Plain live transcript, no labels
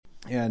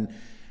And I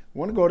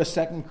want to go to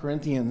 2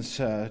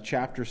 Corinthians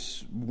chapter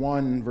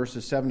 1,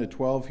 verses 7 to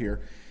 12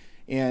 here,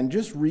 and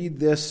just read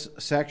this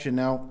section.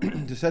 Now,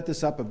 to set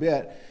this up a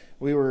bit,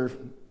 we were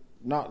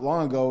not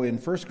long ago in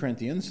 1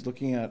 Corinthians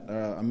looking at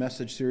a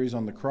message series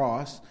on the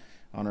cross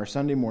on our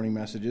Sunday morning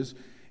messages,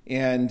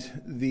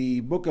 and the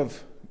book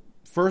of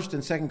 1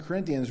 and 2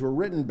 Corinthians were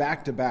written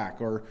back to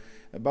back, or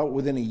about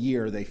within a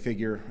year, they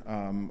figure,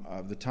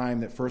 of the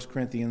time that 1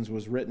 Corinthians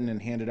was written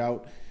and handed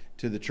out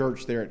to the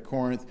church there at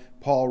Corinth.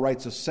 Paul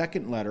writes a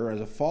second letter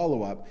as a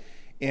follow-up.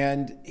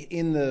 And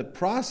in the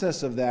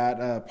process of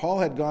that, Paul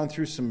had gone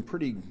through some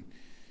pretty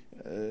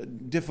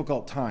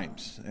difficult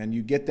times. And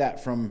you get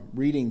that from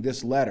reading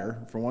this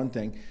letter, for one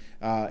thing.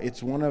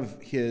 It's one of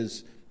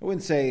his, I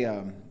wouldn't say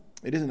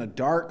it isn't a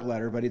dark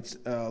letter, but it's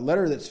a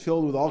letter that's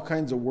filled with all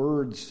kinds of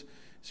words,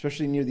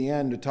 especially near the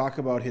end, to talk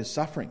about his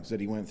sufferings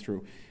that he went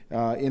through.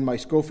 In my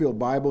Schofield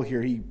Bible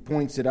here, he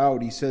points it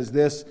out. He says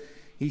this,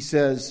 he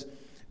says,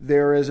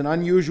 "There is an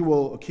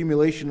unusual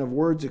accumulation of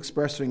words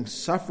expressing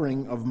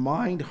suffering of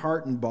mind,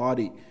 heart, and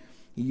body."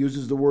 He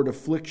uses the word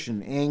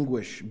affliction,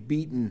 anguish,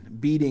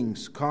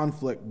 beatings,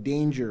 conflict,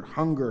 danger,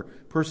 hunger,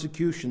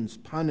 persecutions,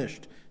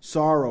 punished,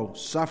 sorrow,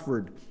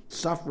 suffered,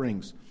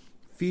 sufferings,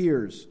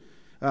 tears,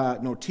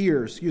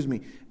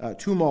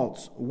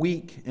 tumults,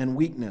 weak, and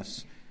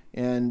weakness.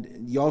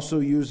 And he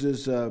also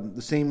uses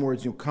the same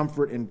words,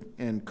 comfort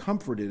and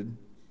comforted,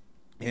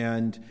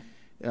 and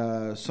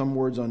some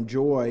words on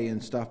joy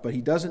and stuff, but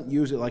he doesn't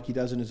use it like he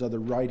does in his other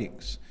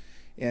writings.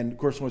 And of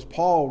course, when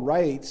Paul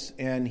writes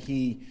and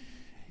he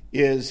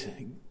is,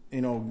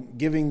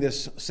 giving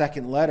this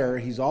second letter,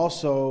 he's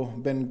also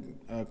been,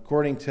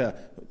 according to,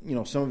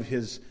 some of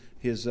his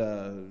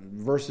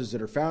verses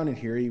that are found in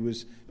here, he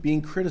was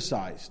being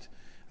criticized.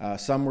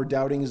 Some were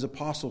doubting his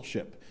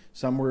apostleship.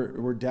 Some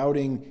were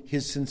doubting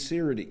his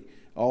sincerity.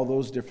 All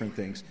those different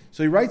things.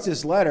 So he writes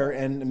this letter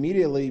and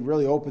immediately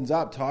really opens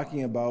up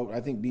talking about, I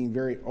think, being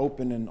very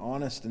open and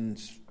honest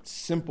and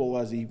simple,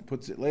 as he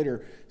puts it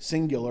later,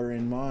 singular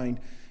in mind,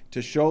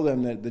 to show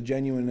them that the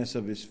genuineness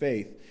of his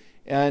faith.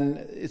 And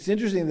it's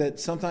interesting that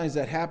sometimes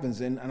that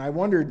happens. And I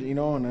wondered, and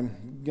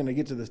I'm going to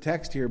get to the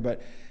text here,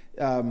 but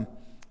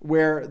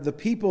where the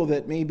people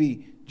that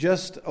maybe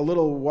just a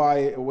little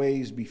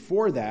ways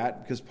before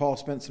that, because Paul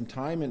spent some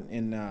time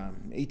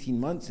in 18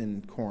 months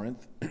in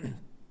Corinth,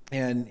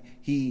 and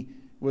he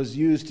was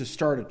used to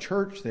start a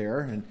church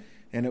there,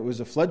 and it was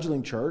a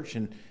fledgling church,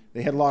 and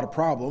they had a lot of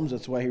problems.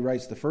 That's why he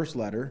writes the first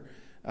letter.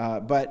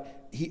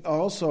 But he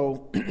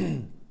also,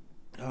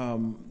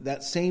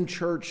 that same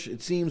church,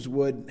 it seems,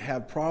 would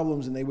have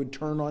problems, and they would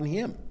turn on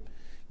him.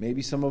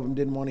 Maybe some of them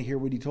didn't want to hear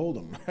what he told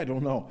them. I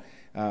don't know.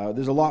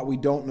 There's a lot we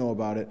don't know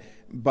about it,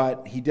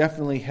 but he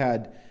definitely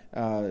had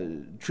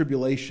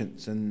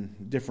tribulations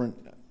and different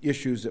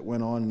issues that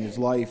went on in his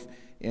life,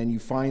 and you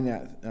find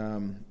that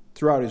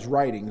throughout his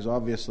writings,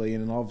 obviously,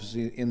 and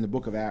obviously in the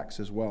book of Acts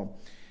as well.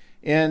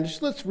 And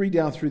just let's read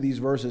down through these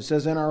verses. It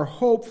says, "And our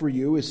hope for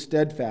you is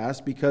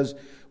steadfast, because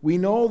we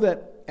know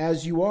that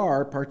as you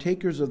are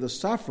partakers of the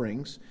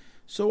sufferings,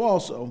 so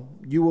also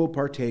you will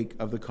partake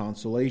of the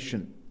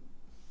consolation.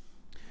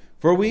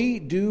 For we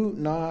do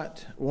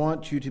not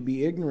want you to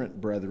be ignorant,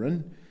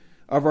 brethren,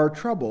 of our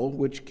trouble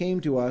which came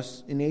to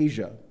us in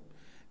Asia,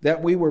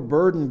 that we were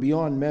burdened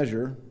beyond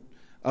measure,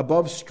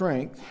 above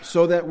strength,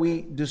 so that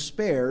we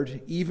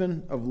despaired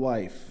even of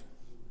life.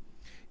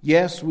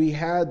 Yes, we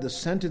had the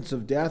sentence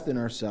of death in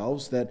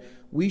ourselves, that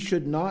we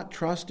should not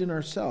trust in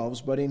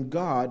ourselves, but in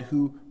God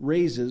who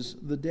raises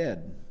the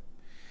dead,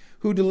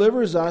 who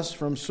delivers us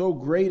from so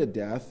great a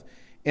death,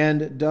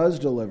 and does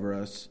deliver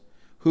us,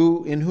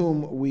 in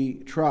whom we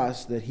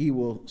trust that he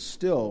will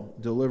still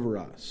deliver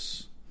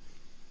us.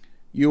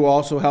 You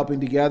also helping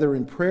together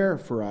in prayer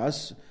for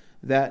us,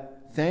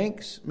 that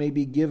thanks may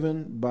be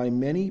given by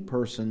many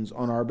persons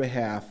on our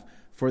behalf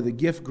for the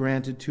gift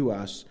granted to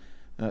us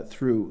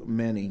through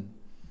many.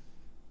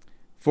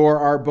 For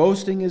our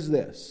boasting is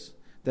this,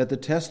 that the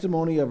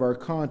testimony of our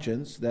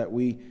conscience, that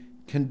we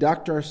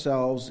conduct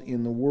ourselves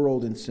in the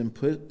world in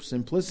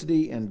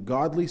simplicity and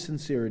godly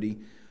sincerity,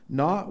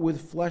 not with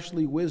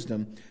fleshly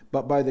wisdom,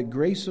 but by the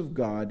grace of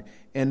God,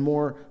 and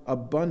more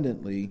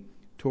abundantly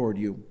toward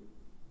you."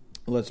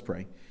 Let's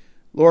pray.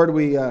 Lord,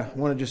 we want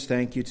to just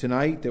thank you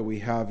tonight that we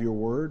have your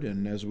word,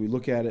 and as we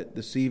look at it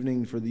this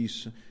evening for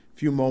these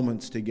few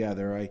moments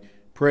together, I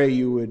pray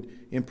you would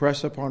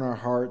impress upon our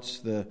hearts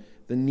the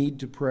need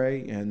to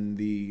pray and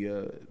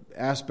the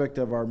aspect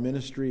of our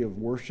ministry of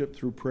worship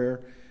through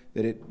prayer,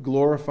 that it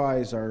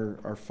glorifies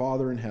our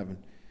Father in heaven.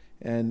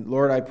 And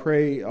Lord, I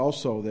pray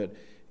also that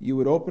you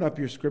would open up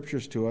your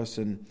scriptures to us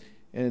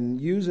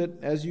and use it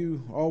as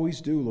you always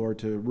do, Lord,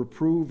 to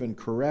reprove and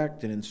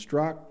correct and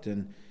instruct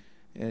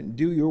and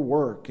do your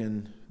work,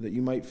 and that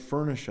you might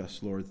furnish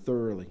us, Lord,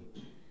 thoroughly.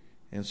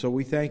 And so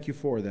we thank you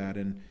for that,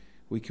 and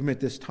we commit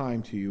this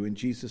time to you in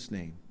Jesus'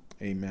 name.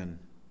 Amen.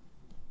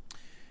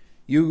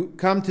 You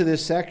come to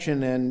this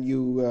section, and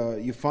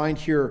you find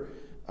here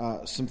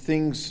some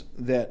things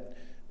that,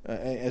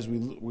 as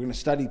we're going to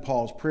study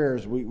Paul's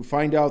prayers, we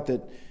find out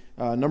that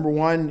Number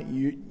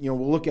one,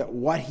 we'll look at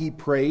what he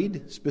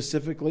prayed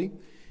specifically,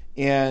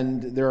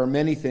 and there are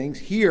many things.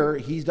 Here,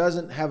 he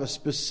doesn't have a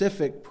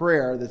specific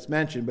prayer that's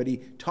mentioned, but he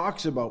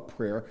talks about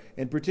prayer,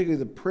 and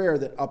particularly the prayer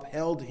that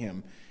upheld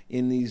him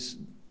in these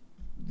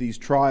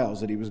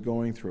trials that he was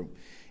going through.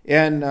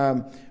 And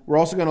we're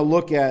also going to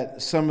look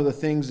at some of the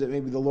things that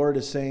maybe the Lord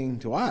is saying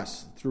to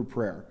us through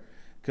prayer.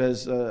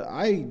 Because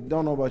I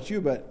don't know about you,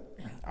 but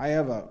I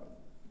have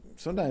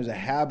sometimes a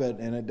habit,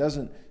 and it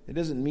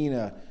doesn't mean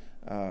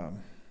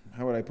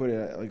how would I put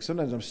it? Like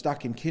sometimes I'm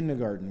stuck in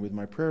kindergarten with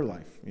my prayer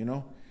life,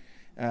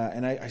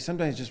 and I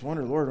sometimes just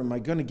wonder, Lord, am I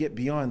going to get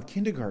beyond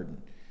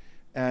kindergarten?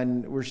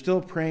 And we're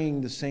still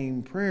praying the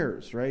same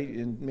prayers, right?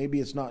 And maybe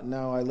it's not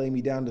now I lay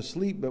me down to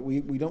sleep, but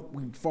we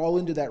fall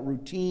into that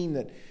routine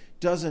that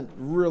doesn't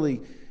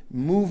really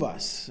move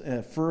us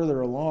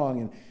further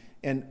along.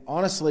 And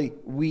honestly,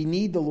 we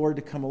need the Lord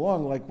to come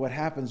along, like what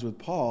happens with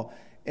Paul.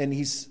 And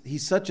he's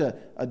such a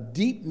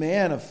deep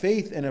man of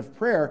faith and of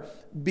prayer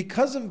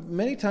because of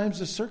many times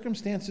the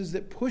circumstances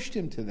that pushed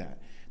him to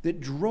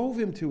that drove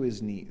him to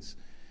his knees.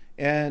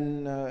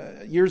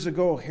 And years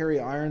ago, Harry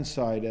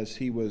Ironside, as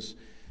he was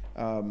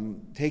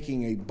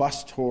taking a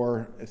bus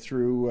tour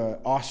through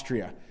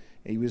Austria,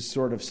 he was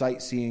sort of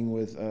sightseeing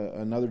with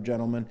another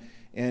gentleman.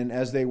 And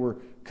as they were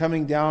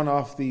coming down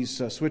off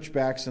these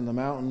switchbacks in the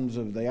mountains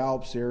of the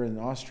Alps here in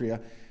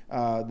Austria,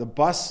 the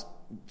bus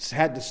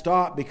had to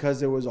stop because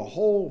there was a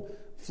whole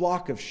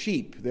flock of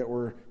sheep that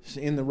were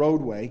in the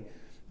roadway.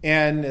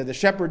 And the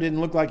shepherd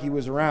didn't look like he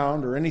was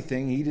around or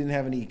anything. He didn't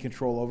have any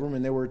control over them.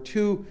 And there were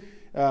two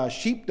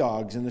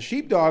sheepdogs. And the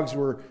sheepdogs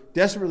were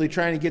desperately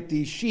trying to get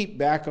these sheep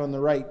back on the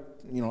right,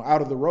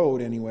 out of the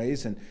road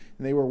anyways. And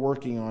they were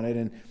working on it.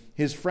 And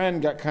his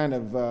friend got kind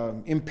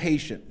of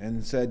impatient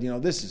and said,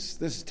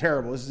 this is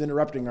terrible. This is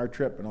interrupting our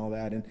trip and all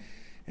that.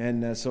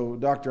 And so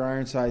Dr.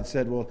 Ironside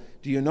said, well,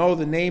 do you know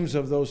the names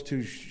of those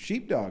two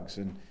sheepdogs?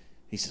 And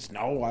he says,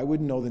 no, I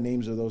wouldn't know the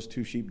names of those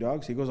two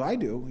sheepdogs. He goes, I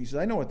do. He says,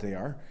 I know what they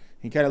are.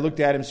 He kind of looked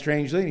at him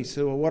strangely, and he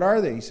said, well, what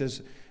are they? He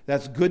says,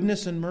 that's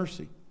goodness and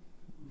mercy.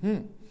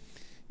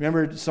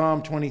 Remember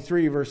Psalm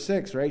 23, verse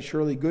 6, right?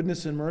 Surely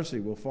goodness and mercy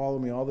will follow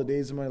me all the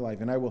days of my life,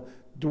 and I will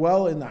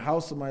dwell in the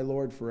house of my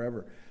Lord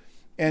forever.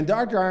 And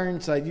Dr.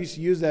 Ironside used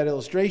to use that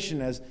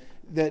illustration as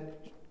that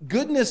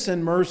goodness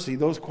and mercy,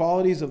 those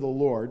qualities of the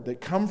Lord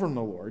that come from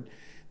the Lord,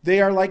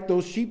 they are like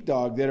those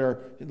sheepdogs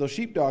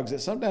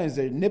that sometimes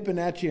they're nipping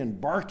at you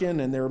and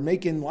barking, and they're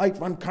making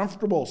life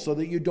uncomfortable so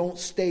that you don't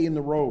stay in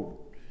the road.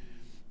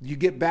 You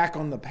get back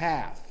on the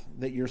path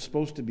that you're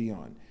supposed to be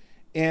on.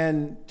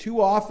 And too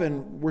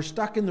often we're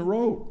stuck in the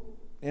road,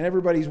 and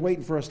everybody's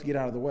waiting for us to get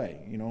out of the way,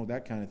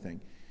 that kind of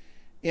thing.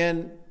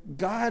 And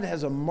God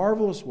has a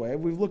marvelous way,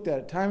 we've looked at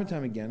it time and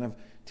time again, of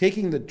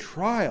taking the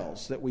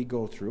trials that we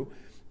go through,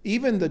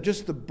 even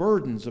just the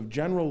burdens of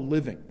general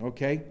living,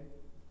 okay?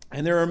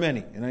 And there are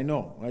many, and I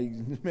know,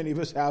 many of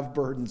us have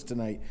burdens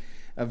tonight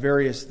of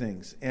various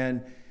things.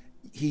 And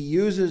he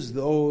uses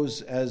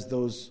those as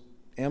those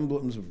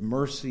emblems of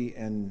mercy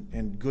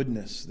and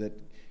goodness that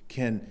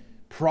can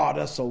prod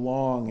us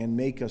along and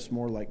make us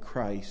more like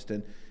Christ,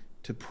 and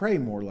to pray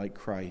more like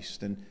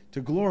Christ, and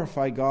to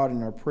glorify God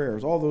in our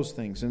prayers, all those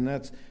things. And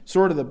that's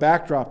sort of the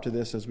backdrop to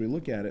this as we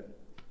look at it.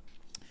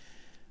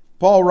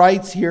 Paul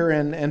writes here,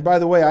 and by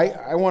the way,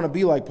 I want to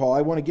be like Paul.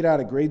 I want to get out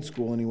of grade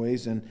school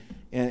anyways,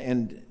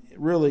 and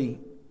really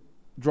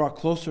draw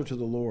closer to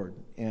the Lord.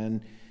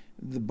 And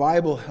the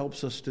Bible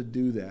helps us to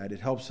do that. It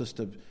helps us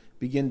to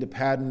begin to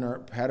pattern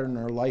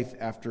our life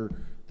after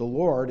the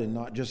Lord, and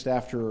not just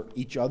after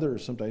each other.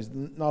 Sometimes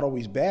not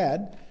always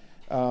bad,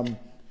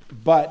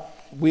 but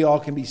we all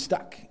can be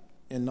stuck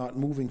and not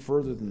moving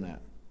further than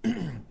that.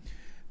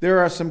 There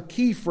are some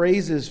key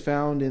phrases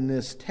found in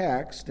this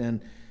text,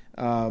 and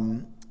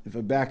if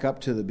I back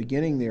up to the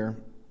beginning there,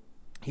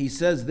 he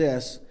says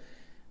this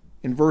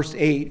in verse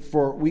 8,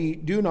 "For we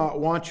do not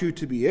want you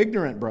to be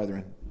ignorant,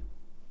 brethren."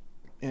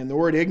 And the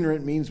word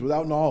ignorant means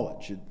without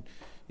knowledge.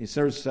 It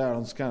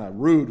sounds kind of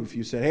rude if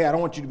you say, hey, I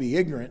don't want you to be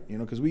ignorant,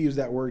 because we use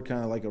that word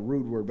kind of like a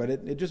rude word, but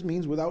it just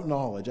means without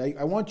knowledge.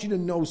 I want you to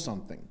know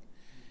something.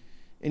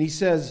 And he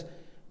says,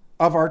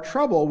 of our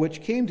trouble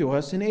which came to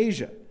us in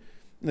Asia.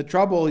 And the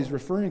trouble he's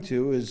referring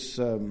to is,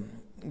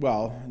 we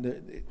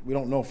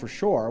don't know for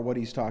sure what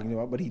he's talking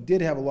about, but he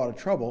did have a lot of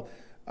trouble.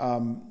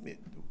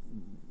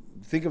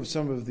 Think of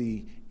some of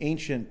the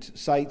ancient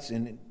sites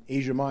in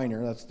Asia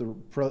Minor. That's the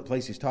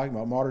place he's talking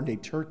about, modern-day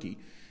Turkey.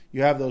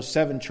 You have those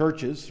 7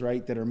 churches,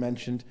 right, that are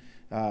mentioned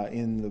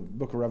in the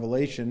book of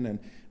Revelation. And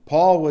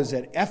Paul was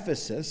at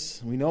Ephesus.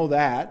 We know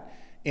that.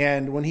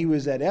 And when he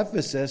was at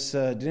Ephesus,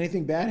 did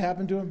anything bad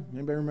happen to him?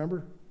 Anybody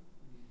remember?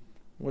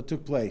 What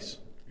took place?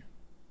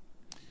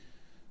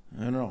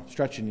 I don't know.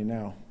 Stretching you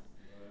now.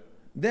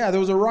 Yeah, there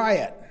was a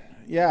riot.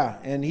 Yeah,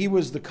 and he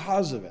was the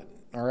cause of it.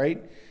 All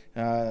right?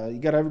 You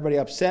got everybody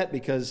upset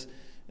because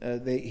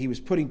he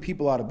was putting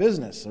people out of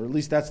business, or at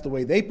least that's the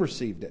way they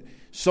perceived it.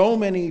 So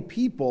many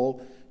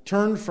people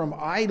turned from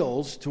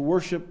idols to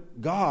worship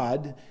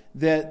God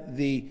that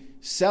the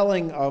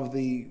selling of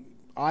the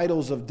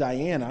idols of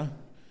Diana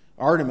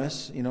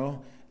Artemis,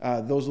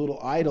 those little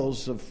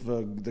idols of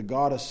the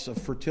goddess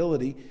of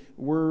fertility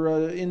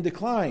were in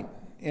decline.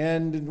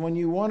 And when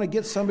you want to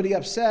get somebody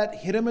upset,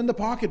 hit them in the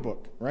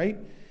pocketbook, right?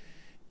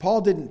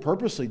 Paul didn't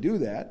purposely do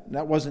that.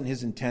 That wasn't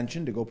his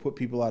intention, to go put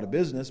people out of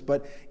business.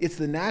 But it's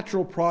the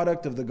natural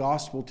product of the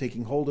gospel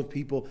taking hold of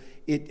people.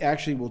 It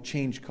actually will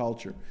change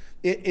culture.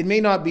 It may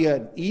not be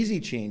an easy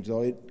change,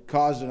 though. It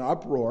caused an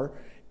uproar.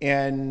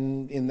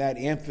 And in that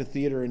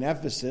amphitheater in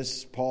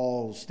Ephesus,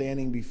 Paul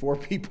standing before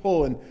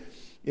people, and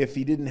if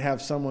he didn't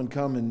have someone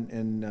come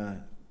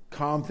and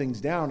calm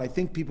things down, I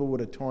think people would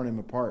have torn him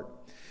apart.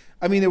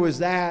 I mean, there was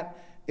that.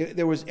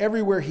 There was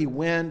everywhere he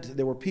went.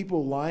 There were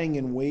people lying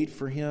in wait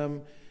for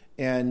him,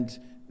 and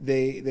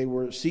they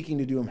were seeking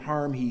to do him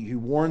harm. He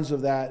warns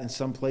of that in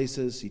some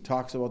places. He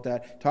talks about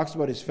that. He talks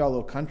about his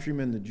fellow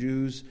countrymen, the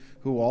Jews,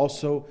 who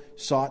also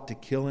sought to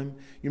kill him.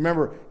 You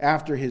remember,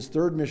 after his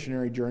third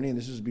missionary journey, and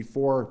this is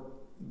before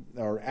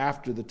or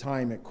after the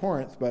time at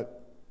Corinth,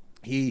 but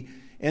he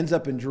ends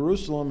up in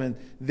Jerusalem, and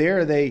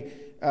there they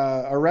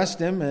arrest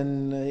him,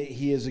 and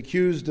he is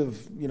accused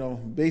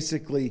of,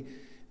 basically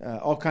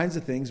all kinds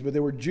of things. But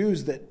there were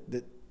Jews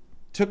that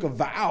took a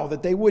vow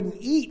that they wouldn't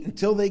eat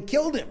until they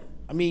killed him.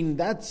 I mean,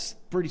 that's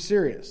pretty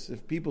serious.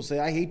 If people say,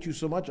 I hate you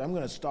so much, I'm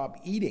going to stop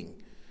eating.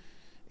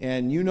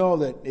 And you know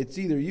that it's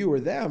either you or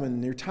them,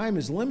 and their time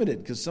is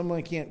limited because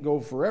someone can't go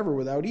forever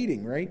without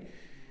eating, right?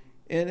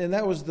 And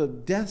that was the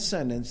death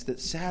sentence that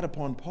sat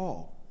upon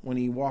Paul when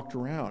he walked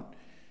around.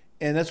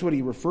 And that's what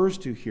he refers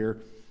to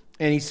here.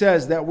 And he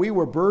says that we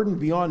were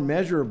burdened beyond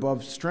measure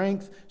above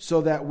strength,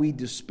 so that we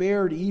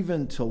despaired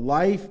even to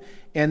life.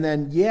 And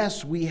then,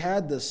 yes, we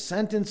had the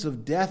sentence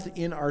of death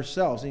in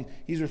ourselves.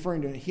 He's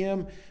referring to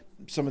him,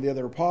 some of the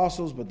other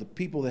apostles, but the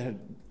people that had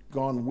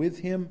gone with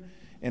him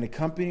and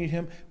accompanied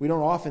him. We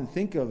don't often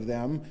think of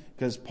them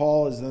because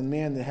Paul is the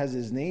man that has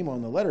his name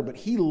on the letter, but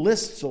he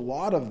lists a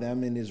lot of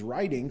them in his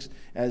writings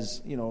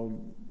as,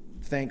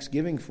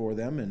 thanksgiving for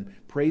them and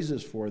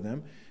praises for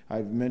them.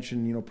 I've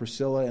mentioned,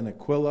 Priscilla and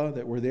Aquila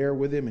that were there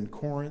with him in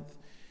Corinth.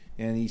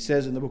 And he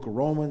says in the book of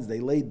Romans, they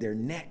laid their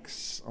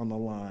necks on the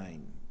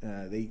line.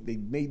 They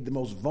made the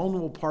most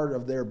vulnerable part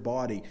of their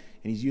body.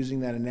 And he's using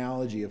that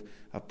analogy of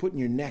putting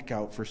your neck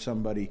out for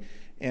somebody.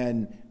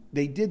 And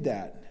they did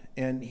that.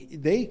 And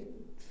they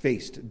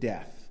faced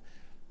death.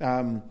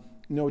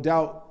 No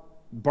doubt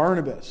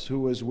Barnabas,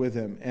 who was with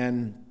him,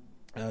 and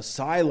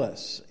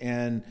Silas.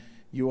 And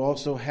you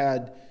also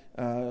had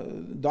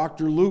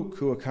Dr. Luke,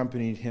 who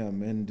accompanied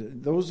him.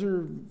 And those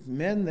are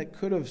men that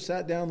could have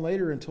sat down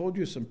later and told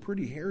you some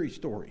pretty hairy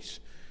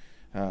stories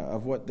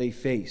of what they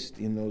faced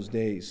in those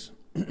days.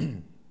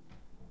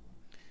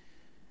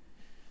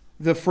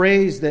 The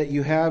phrase that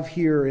you have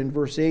here in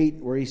verse 8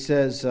 where he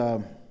says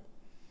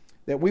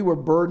that we were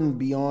burdened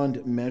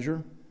beyond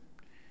measure,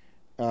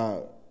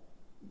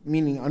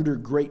 meaning under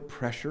great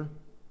pressure.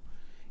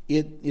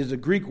 It is a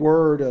Greek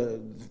word, a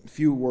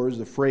few words,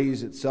 the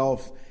phrase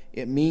itself.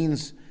 It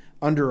means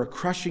under a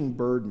crushing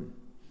burden.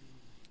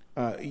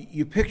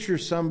 You picture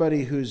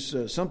somebody who's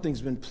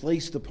something's been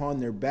placed upon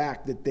their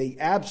back that they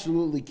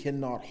absolutely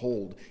cannot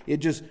hold. It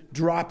just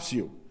drops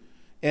you.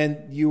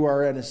 And you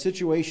are in a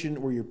situation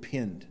where you're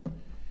pinned.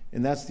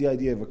 And that's the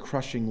idea of a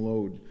crushing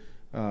load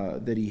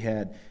that he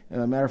had.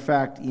 And a matter of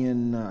fact,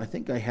 I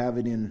think I have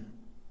it in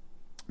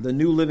the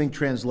New Living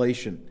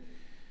Translation.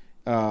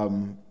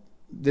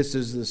 This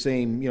is the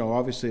same,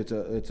 obviously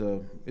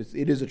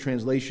it is a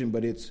translation,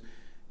 but it's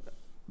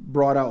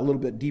brought out a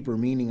little bit deeper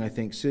meaning, I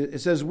think.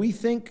 It says, we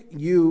think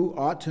you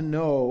ought to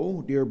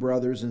know, dear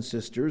brothers and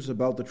sisters,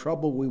 about the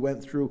trouble we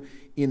went through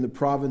in the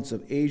province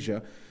of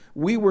Asia.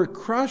 We were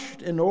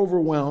crushed and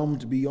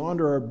overwhelmed beyond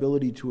our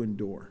ability to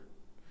endure.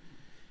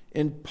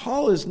 And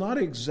Paul is not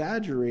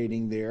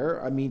exaggerating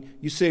there. I mean,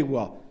 you say,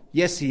 well,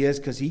 yes, he is,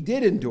 because he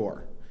did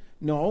endure.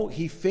 No,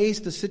 he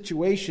faced a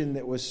situation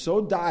that was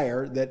so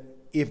dire that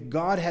if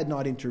God had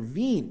not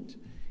intervened,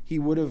 he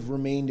would have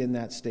remained in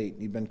that state.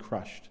 He'd been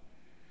crushed.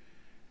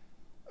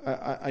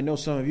 I know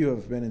some of you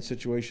have been in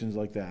situations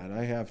like that.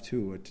 I have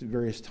too, at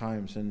various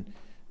times.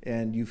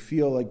 And you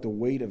feel like the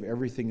weight of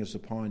everything is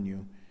upon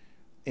you.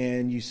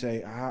 And you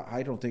say,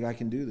 I don't think I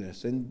can do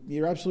this. And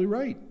you're absolutely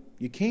right.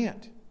 You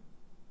can't.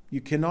 You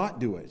cannot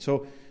do it.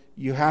 So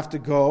you have to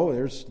go.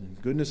 There's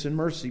goodness and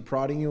mercy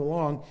prodding you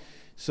along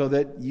so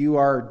that you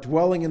are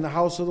dwelling in the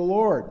house of the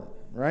Lord,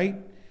 right?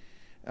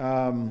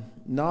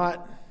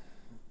 Not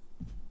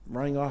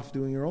running off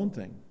doing your own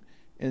thing.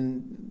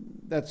 And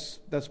that's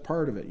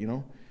part of it,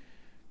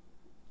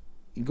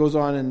 He goes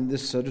on in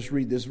this, I'll just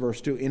read this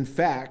verse too. In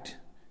fact,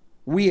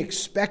 we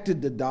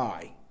expected to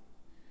die.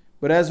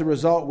 But as a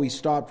result, we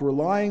stopped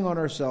relying on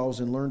ourselves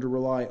and learned to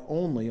rely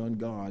only on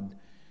God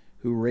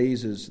who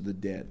raises the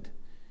dead.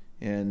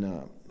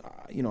 And,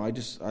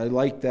 I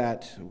like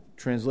that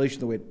translation,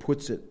 the way it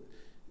puts it.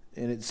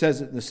 And it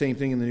says it the same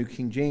thing in the New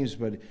King James,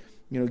 but,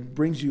 it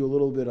brings you a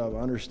little bit of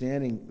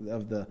understanding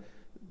of the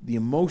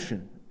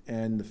emotion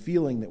and the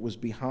feeling that was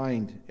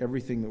behind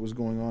everything that was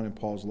going on in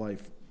Paul's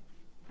life.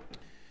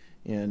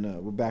 And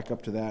we'll back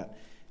up to that.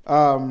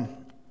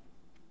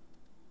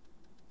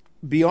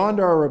 beyond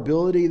our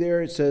ability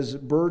there, it says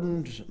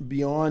burdened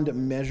beyond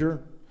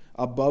measure,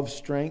 above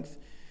strength.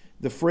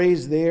 The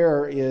phrase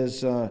there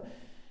is, again,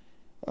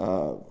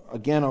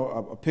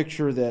 a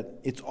picture that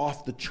it's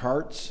off the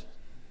charts.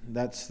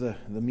 That's the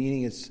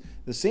meaning. It's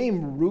the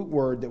same root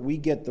word that we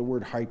get the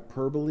word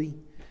hyperbole.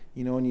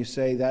 You know, when you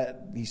say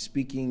that he's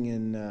speaking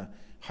in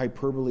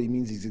hyperbole, it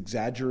means he's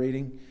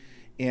exaggerating.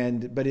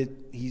 But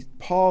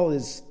Paul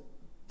is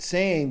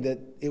saying that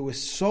it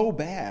was so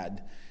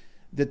bad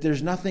that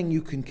there's nothing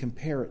you can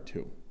compare it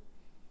to.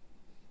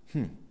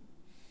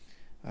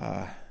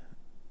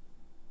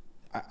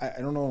 I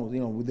don't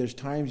know, there's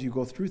times you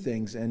go through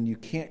things and you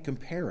can't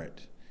compare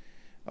it.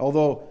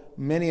 Although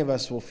many of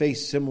us will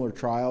face similar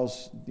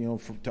trials,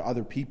 to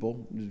other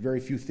people. There's very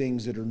few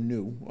things that are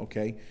new,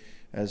 okay?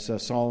 As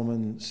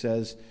Solomon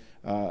says,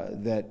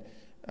 that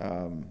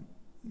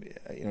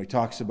he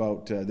talks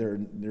about there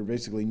are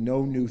basically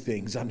no new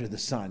things under the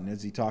sun,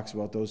 as he talks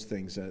about those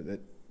things,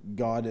 that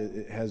God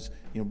has,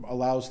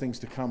 allows things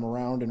to come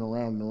around and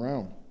around and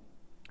around.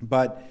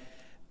 But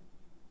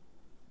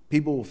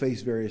people will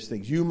face various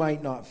things. You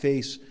might not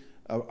face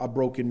a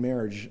broken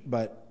marriage,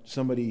 but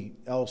somebody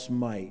else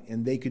might,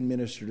 and they can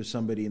minister to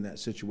somebody in that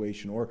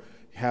situation, or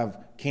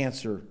have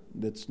cancer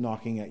that's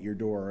knocking at your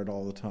door at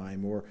all the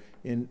time, or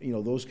in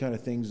those kind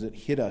of things that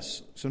hit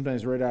us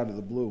sometimes right out of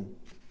the blue.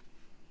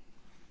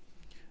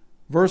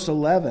 Verse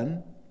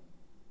 11,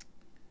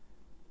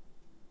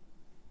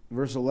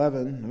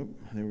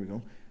 there we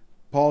go.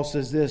 Paul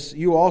says this,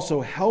 you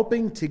also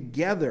helping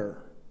together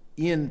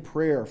in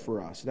prayer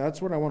for us.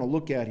 That's what I want to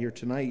look at here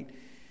tonight.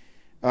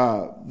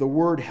 The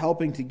word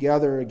helping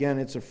together, again,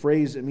 it's a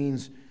phrase that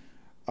means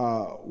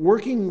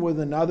working with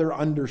another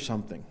under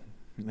something.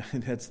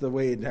 That's the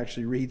way it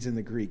actually reads in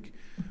the Greek.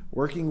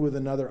 Working with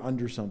another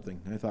under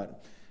something. I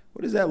thought,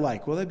 what is that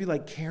like? Well, that'd be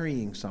like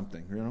carrying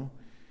something,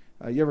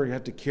 You ever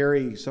have to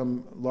carry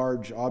some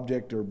large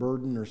object or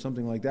burden or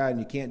something like that, and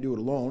you can't do it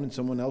alone, and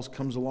someone else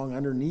comes along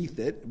underneath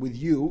it with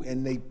you,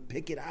 and they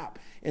pick it up.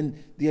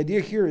 And the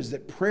idea here is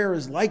that prayer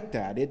is like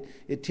that.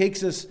 It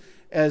takes us,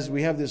 as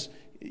we have this,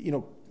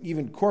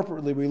 even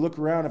corporately, we look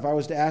around. If I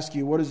was to ask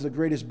you, what is the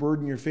greatest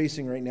burden you're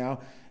facing right now?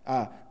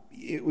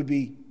 It would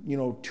be,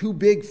 too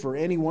big for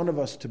any one of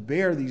us to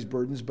bear these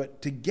burdens,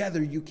 but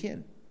together you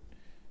can,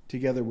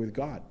 together with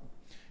God.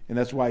 And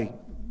that's why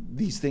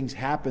these things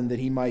happen, that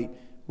he might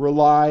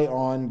rely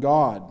on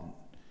God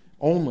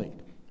only.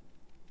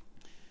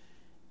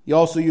 He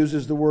also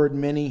uses the word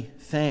many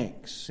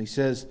thanks. He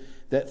says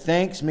that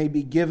thanks may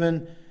be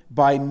given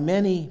by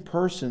many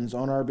persons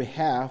on our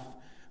behalf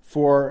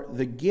for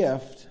the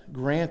gift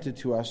granted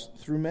to us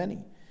through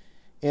many.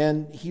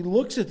 And he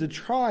looks at the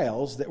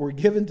trials that were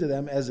given to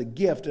them as a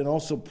gift, and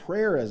also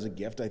prayer as a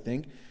gift, I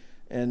think,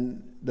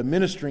 and the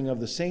ministering of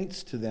the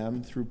saints to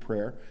them through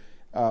prayer.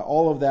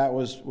 All of that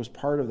was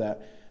part of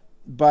that.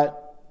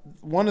 But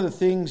one of the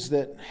things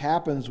that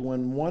happens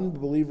when one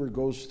believer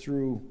goes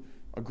through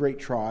a great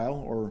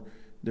trial, or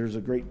there's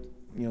a great,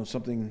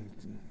 something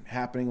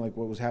happening like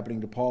what was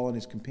happening to Paul and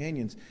his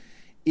companions,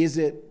 is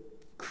it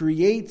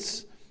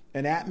creates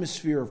an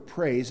atmosphere of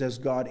praise as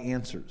God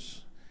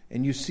answers.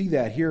 And you see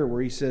that here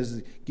where he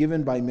says,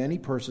 given by many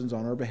persons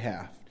on our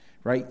behalf,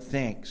 right?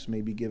 Thanks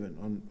may be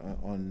given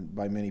on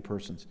by many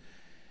persons.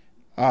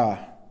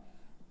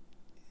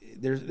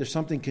 There's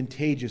something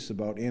contagious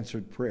about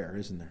answered prayer,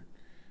 isn't there?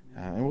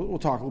 And we'll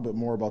talk a little bit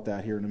more about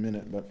that here in a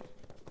minute, but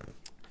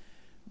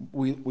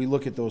we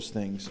look at those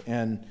things.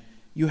 And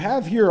you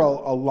have here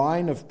a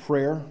line of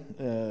prayer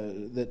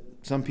that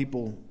some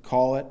people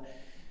call it,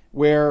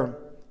 where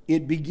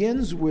it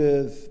begins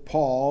with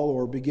Paul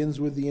or begins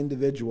with the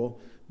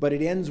individual, but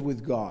it ends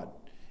with God.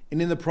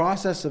 And in the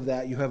process of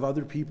that, you have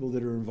other people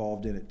that are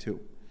involved in it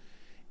too.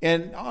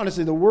 And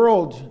honestly, the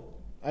world,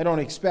 I don't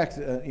expect,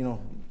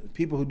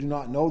 people who do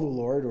not know the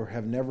Lord or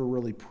have never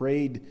really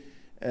prayed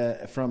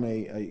from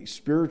a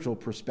spiritual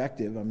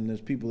perspective. I mean,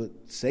 there's people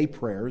that say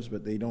prayers,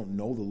 but they don't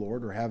know the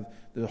Lord or have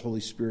the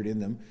Holy Spirit in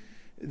them.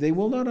 They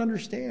will not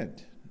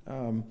understand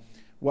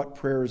what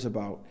prayer is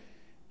about.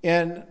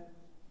 And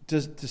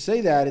to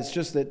say that, it's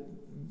just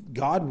that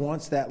God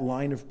wants that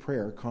line of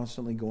prayer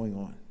constantly going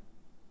on.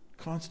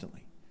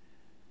 Constantly.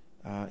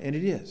 And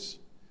it is.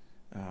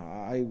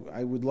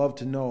 I would love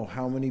to know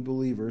how many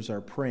believers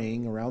are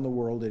praying around the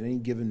world at any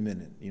given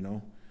minute,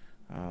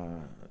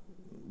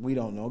 We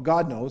don't know.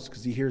 God knows,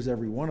 because he hears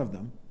every one of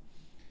them.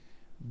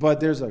 But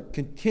there's a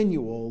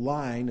continual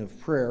line of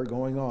prayer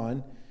going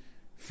on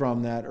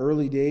from that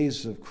early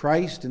days of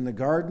Christ in the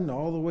garden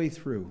all the way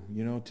through,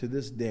 to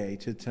this day,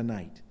 to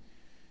tonight.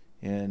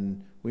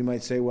 And we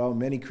might say, well,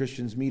 many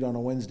Christians meet on a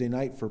Wednesday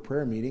night for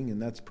prayer meeting,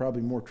 and that's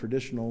probably more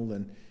traditional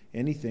than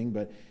anything,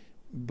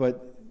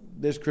 but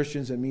there's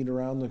Christians that meet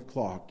around the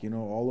clock,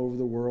 all over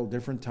the world,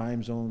 different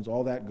time zones,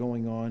 all that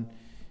going on.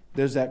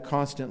 There's that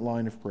constant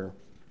line of prayer.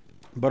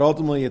 But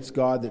ultimately, it's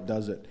God that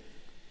does it.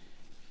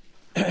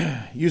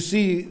 You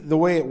see the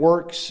way it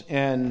works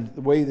and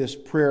the way this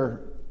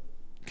prayer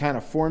kind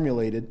of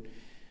formulated.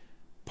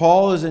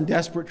 Paul is in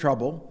desperate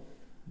trouble.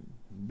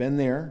 Been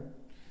there.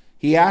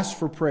 He asks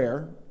for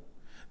prayer.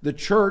 The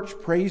church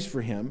prays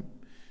for him.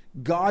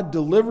 God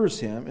delivers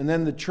him. And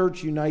then the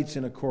church unites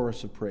in a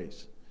chorus of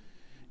praise.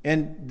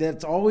 And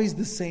that's always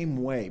the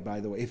same way,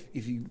 by the way,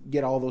 if you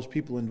get all those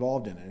people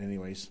involved in it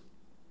anyways.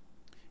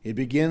 It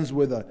begins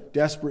with a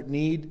desperate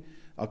need,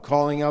 a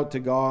calling out to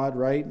God,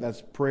 right?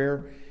 That's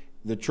prayer.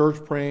 The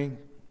church praying,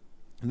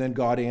 and then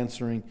God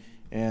answering,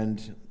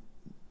 and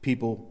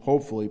people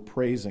hopefully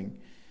praising.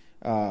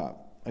 I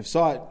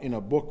saw it in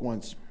a book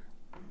once,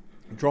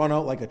 drawn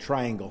out like a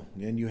triangle.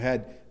 And you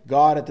had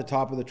God at the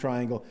top of the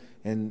triangle,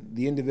 and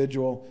the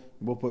individual,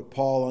 we'll put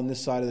Paul on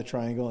this side of the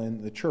triangle,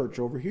 and the church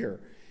over here.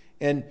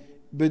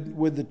 But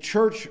with the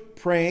church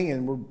praying,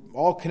 and we're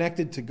all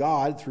connected to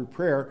God through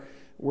prayer,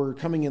 we're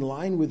coming in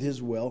line with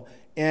His will,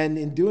 and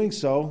in doing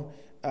so,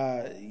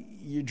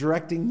 you're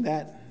directing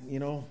that,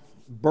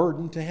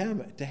 burden to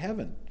heaven.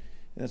 And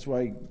that's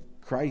why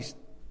Christ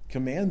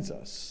commands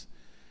us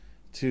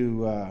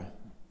to,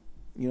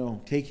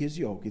 take His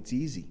yoke. It's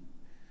easy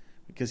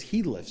because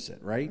He lifts it,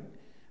 right?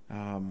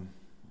 And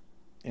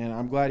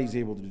I'm glad He's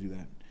able to do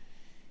that.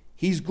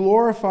 He's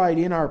glorified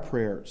in our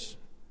prayers.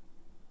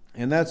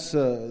 And that's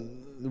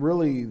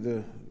really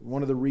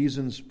one of the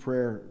reasons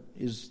prayer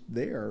is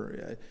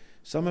there.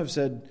 Some have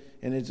said,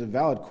 and it's a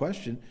valid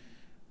question,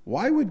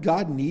 why would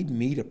God need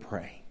me to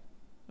pray?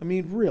 I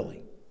mean,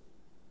 really.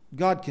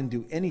 God can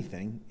do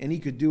anything, and He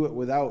could do it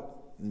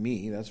without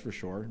me, that's for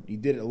sure. He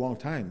did it a long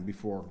time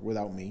before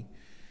without me.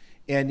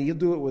 And He'll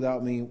do it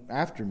without me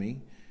after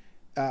me.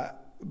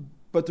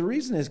 But the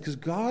reason is because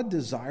God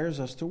desires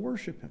us to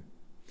worship Him.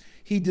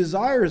 He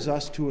desires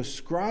us to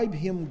ascribe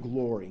Him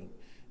glory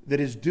that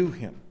is due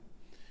Him.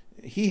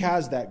 He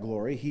has that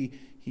glory.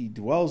 He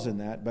dwells in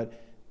that.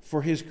 But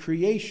for His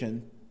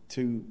creation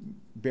to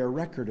bear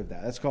record of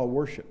that, that's called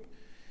worship.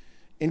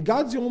 And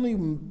God's the only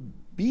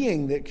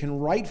being that can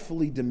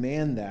rightfully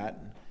demand that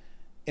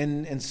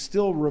and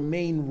still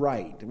remain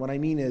right. What I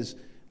mean is,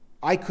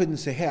 I couldn't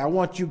say, hey, I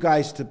want you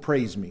guys to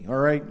praise me, all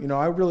right?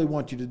 I really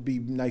want you to be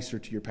nicer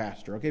to your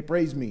pastor, okay?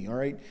 Praise me, all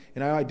right?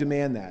 And I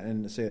demand that.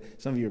 And say,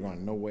 some of you are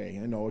going, no way,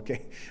 I know,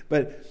 okay.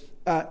 But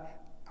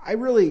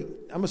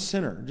I'm a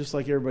sinner, just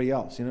like everybody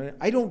else.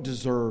 I don't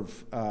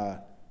deserve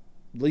at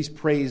least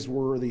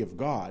praiseworthy of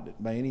God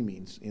by any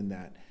means in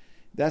that.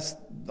 That's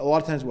a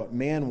lot of times what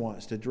man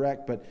wants to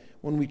direct. But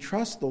when we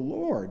trust the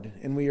Lord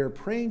and we are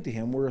praying to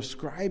Him, we're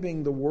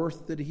ascribing the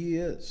worth that He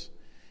is.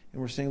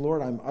 And we're saying,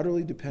 Lord, I'm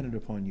utterly dependent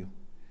upon You.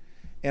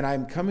 And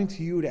I'm coming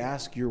to You to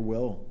ask Your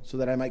will so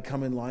that I might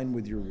come in line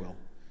with Your will.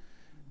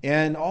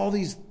 And all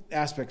these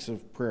aspects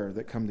of prayer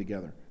that come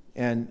together.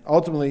 And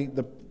ultimately,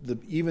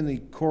 even the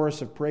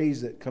chorus of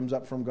praise that comes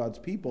up from God's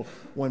people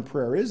when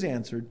prayer is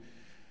answered,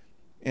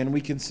 and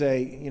we can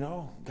say,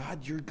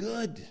 God, You're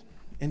good.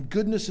 And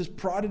goodness has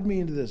prodded me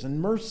into this. And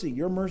mercy,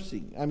 Your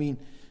mercy. I mean,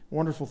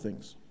 wonderful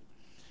things.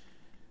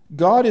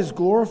 God is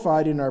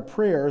glorified in our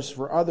prayers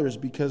for others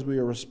because we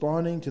are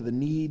responding to the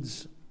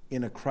needs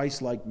in a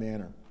Christ-like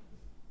manner.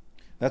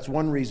 That's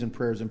one reason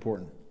prayer is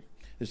important.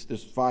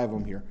 There's 5 of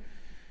them here.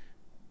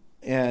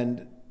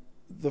 And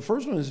the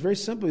first one is very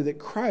simply that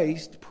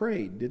Christ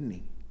prayed, didn't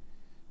He?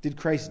 Did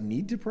Christ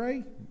need to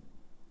pray?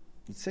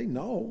 You'd say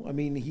no. I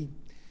mean,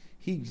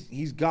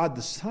 He's God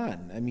the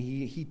Son. I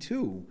mean, He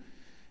too.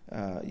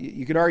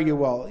 You could argue,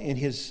 well, in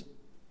his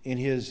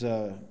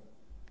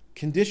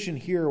condition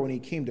here when He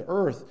came to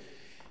earth,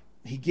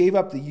 He gave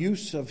up the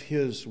use of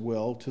His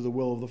will to the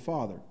will of the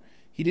Father.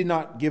 He did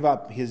not give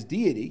up His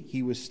deity.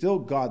 He was still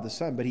God the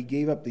Son, but He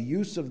gave up the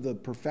use of the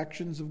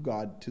perfections of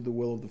God to the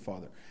will of the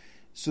Father.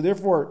 So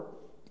therefore,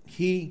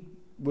 He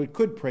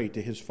could pray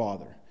to His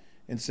Father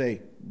and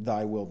say,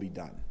 Thy will be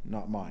done,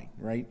 not mine,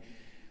 right?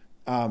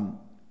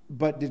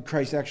 But did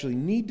Christ actually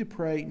need to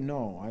pray?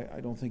 No, I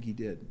don't think He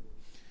did.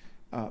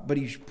 But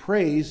He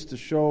prays to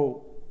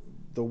show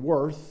the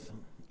worth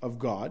of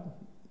God,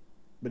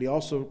 but He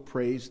also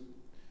prays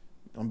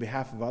on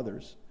behalf of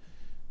others.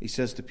 He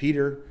says to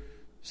Peter,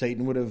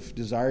 Satan would have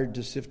desired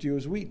to sift you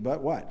as wheat,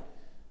 but what?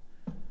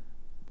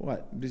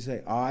 What did He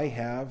say? I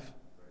have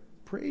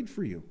prayed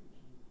for you.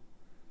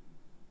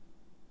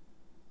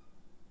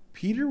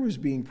 Peter was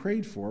being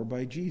prayed for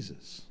by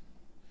Jesus.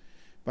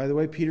 By the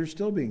way, Peter's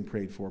still being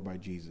prayed for by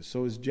Jesus.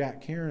 So is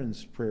Jack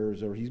Caron's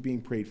prayers, or he's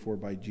being prayed for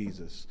by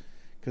Jesus,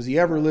 because he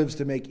ever lives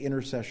to make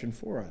intercession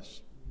for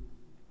us.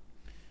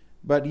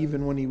 But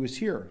even when he was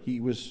here, he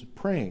was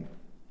praying.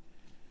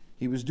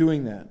 He was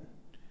doing that.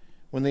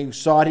 When they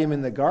sought Him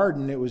in the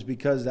garden, it was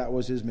because that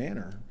was His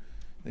manner.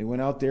 They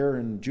went out there,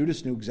 and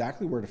Judas knew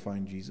exactly where to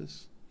find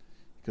Jesus,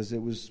 because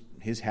it was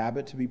his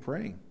habit to be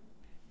praying.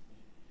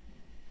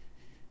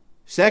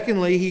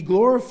 Secondly, He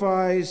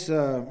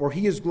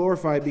is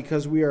glorified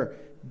because we are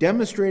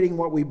demonstrating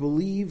what we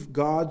believe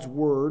God's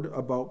Word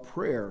about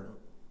prayer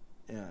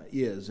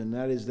is, and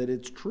that is that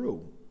it's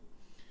true.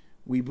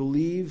 We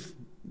believe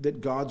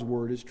that God's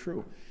Word is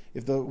true.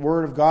 If the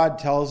Word of God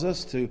tells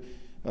us to,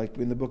 like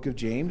in the book of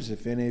James,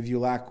 if any of you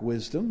lack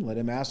wisdom, let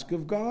him ask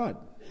of God,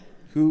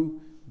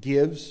 who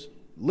gives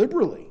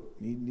liberally.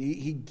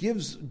 He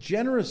gives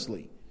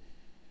generously.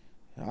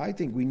 I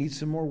think we need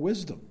some more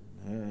wisdom,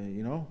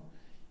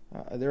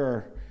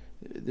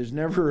 There's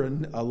never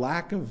a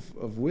lack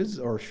of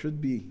wisdom, or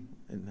should be.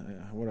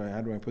 And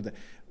how do I put that?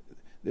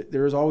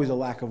 There is always a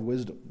lack of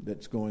wisdom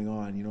that's going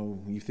on.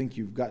 You think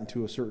you've gotten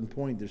to a certain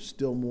point. There's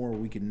still more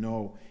we can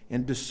know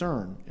and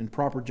discern and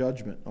proper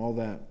judgment, all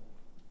that.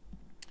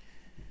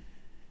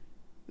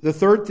 The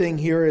third thing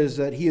here is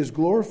that he is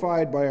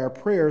glorified by our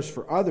prayers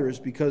for others,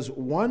 because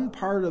one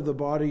part of the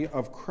body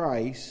of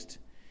Christ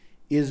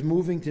is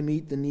moving to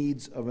meet the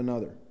needs of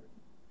another.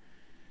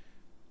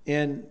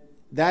 And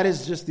that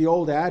is just the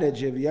old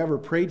adage, have you ever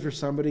prayed for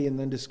somebody and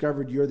then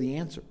discovered you're the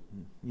answer?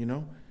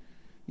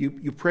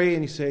 You pray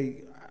and you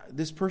say,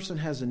 this person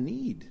has a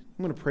need.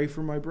 I'm going to pray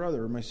for my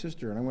brother or my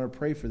sister, and I'm going to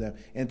pray for them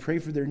and pray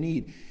for their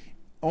need.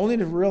 Only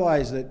to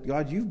realize that,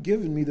 God, you've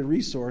given me the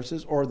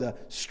resources or the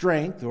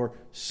strength or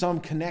some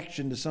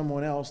connection to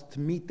someone else to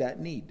meet that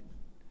need.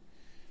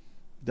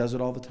 Does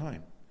it all the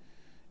time.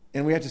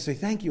 And we have to say,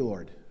 thank you,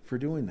 Lord, for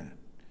doing that.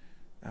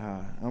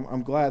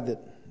 I'm glad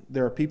that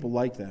there are people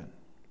like that.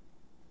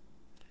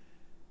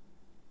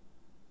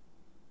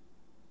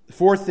 The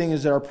fourth thing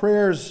is that our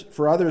prayers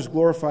for others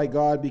glorify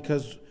God,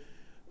 because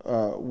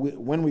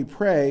when we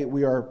pray,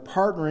 we are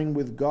partnering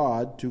with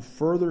God to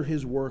further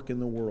his work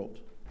in the world.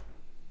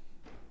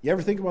 You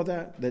ever think about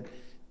that?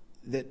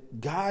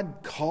 That God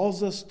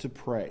calls us to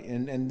pray.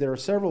 And there are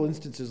several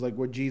instances like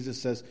what Jesus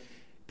says,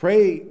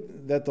 pray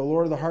that the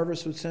Lord of the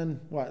harvest would send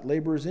what?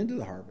 Laborers into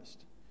the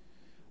harvest.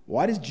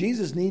 Why does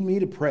Jesus need me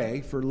to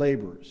pray for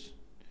laborers?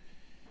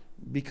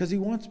 Because he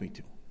wants me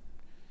to.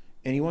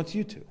 And he wants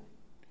you to.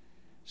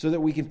 So that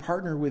we can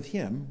partner with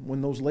him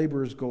when those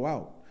laborers go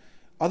out.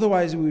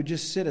 Otherwise, we would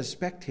just sit as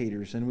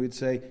spectators and we'd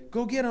say,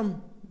 go get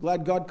them.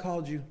 Glad God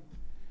called you.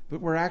 But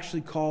we're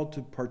actually called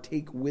to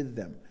partake with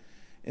them.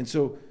 And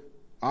so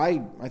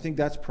I think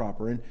that's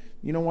proper. And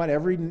you know what?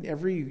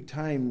 Every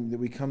time that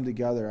we come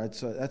together,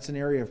 that's an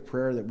area of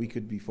prayer that we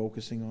could be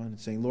focusing on and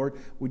saying, Lord,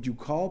 would you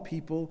call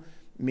people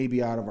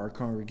maybe out of our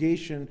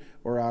congregation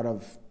or out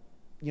of,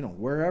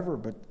 wherever,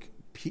 but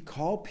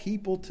call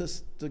people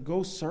to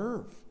go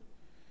serve.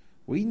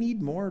 We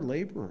need more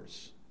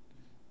laborers.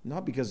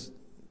 Not because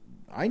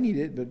I need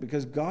it, but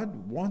because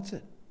God wants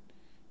it.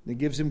 And it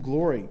gives him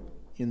glory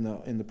in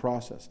the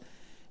process.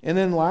 And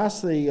then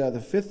lastly,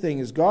 the fifth thing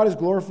is God is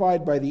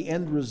glorified by the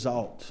end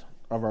result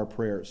of our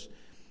prayers.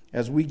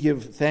 As we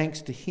give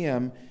thanks to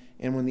him,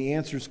 and when the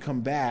answers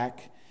come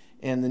back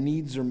and the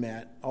needs are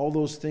met, all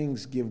those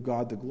things give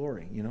God the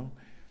glory,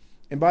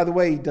 And by the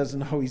way, he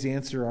doesn't always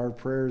answer our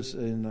prayers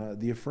in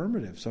the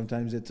affirmative.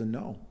 Sometimes it's a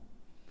no.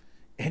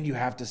 And you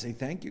have to say,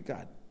 thank you,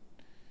 God.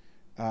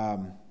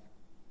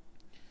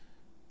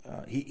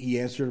 He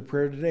answered a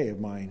prayer today of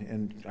mine,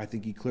 and I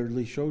think he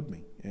clearly showed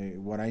me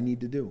what I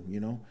need to do,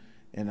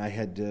 And I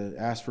had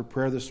asked for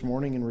prayer this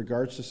morning in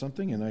regards to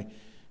something,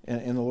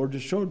 and the Lord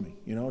just showed me,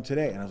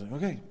 today. And I was like,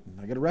 okay,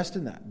 I got to rest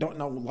in that.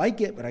 Don't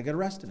like it, but I got to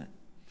rest in it.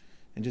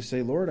 And just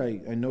say, Lord,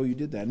 I know you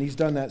did that. And he's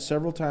done that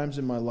several times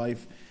in my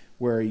life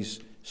where he's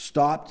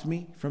stopped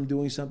me from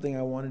doing something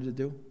I wanted to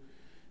do,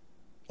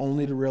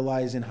 only to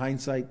realize in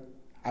hindsight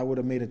I would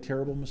have made a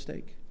terrible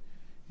mistake.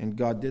 And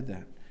God did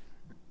that.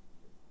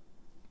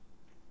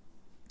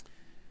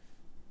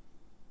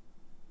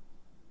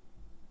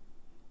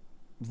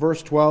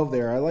 Verse 12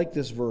 there, I like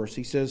this verse.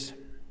 He says,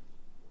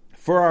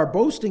 for our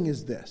boasting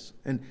is this.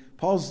 And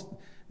Paul's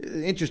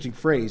interesting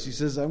phrase. He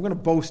says, I'm going to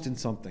boast in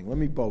something. Let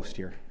me boast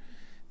here.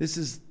 This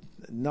is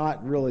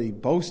not really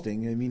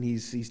boasting. I mean,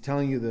 he's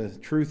telling you the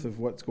truth of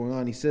what's going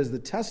on. He says, the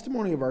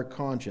testimony of our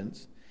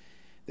conscience,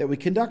 that we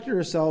conducted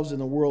ourselves in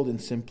the world in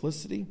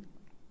simplicity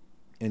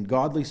and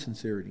godly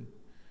sincerity.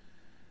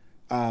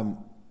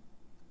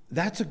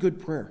 That's a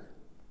good prayer.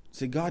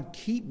 Say, God,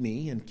 keep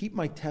me and keep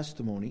my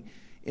testimony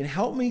and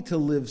help me to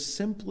live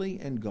simply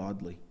and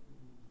godly.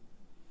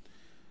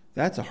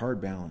 That's a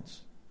hard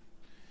balance.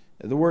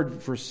 The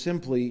word for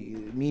simply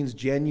means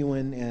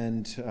genuine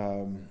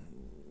and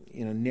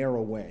in a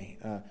narrow way.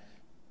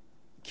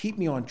 Keep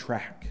me on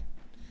track.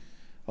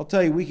 I'll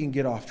tell you, we can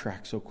get off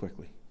track so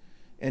quickly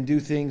and do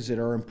things that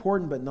are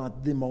important but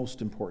not the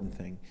most important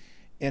thing.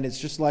 And it's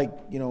just like,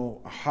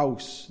 a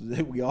house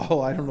that we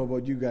all, I don't know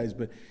about you guys,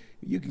 but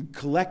you can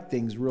collect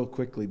things real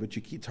quickly, but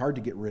it's hard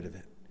to get rid of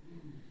it.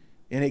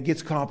 And it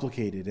gets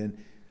complicated. And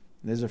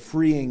there's a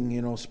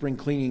freeing, spring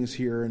cleanings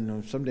here,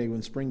 and someday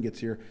when spring gets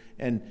here,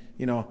 and,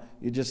 you're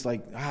just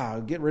like,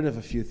 get rid of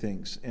a few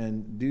things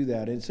and do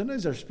that. And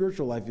sometimes our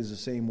spiritual life is the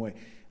same way.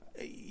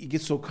 It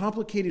gets so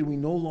complicated we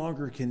no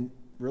longer can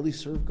really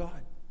serve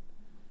God.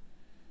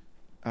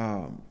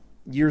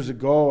 Years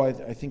ago,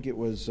 I think it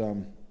was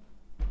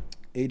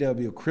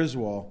A.W.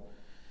 Criswell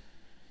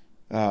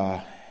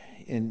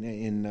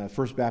in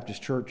First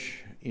Baptist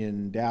Church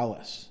in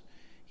Dallas.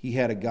 He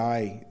had a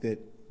guy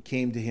that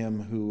came to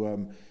him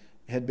who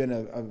had been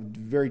a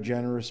very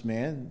generous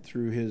man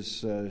through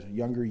his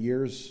younger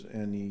years,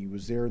 and he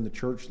was there in the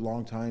church a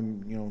long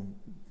time,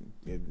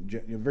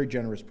 a very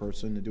generous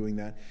person in doing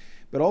that.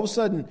 But all of a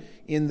sudden,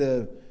 in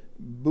the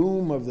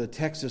boom of the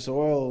Texas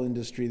oil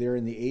industry there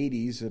in the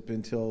 80s up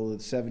until the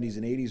 70s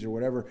and 80s or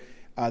whatever,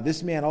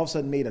 this man all of a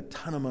sudden made a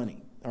ton of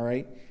money. all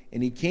right?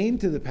 And he came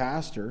to the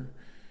pastor,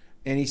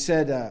 and he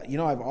said,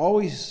 I've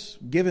always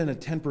given a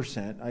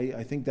 10%.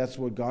 I think that's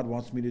what God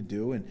wants me to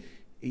do. And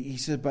he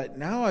said, but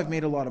now I've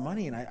made a lot of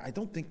money, and I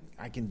don't think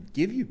I can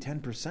give you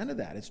 10% of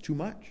that. It's too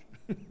much.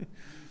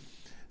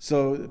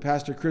 So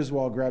Pastor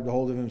Criswell grabbed a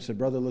hold of him and said,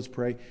 brother, let's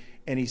pray.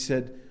 And he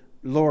said,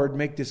 Lord,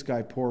 make this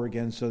guy poor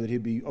again so that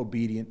he'd be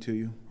obedient to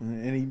you.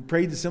 And he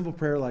prayed the simple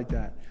prayer like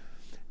that.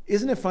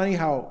 Isn't it funny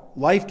how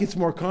life gets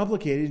more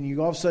complicated and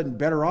you all of a sudden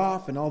better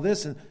off and all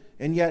this,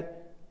 and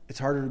yet it's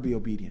harder to be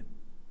obedient?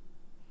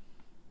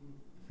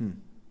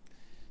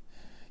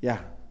 Yeah.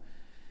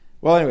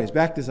 Well, anyways,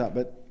 back this up.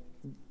 But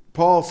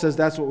Paul says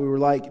that's what we were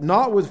like.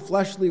 Not with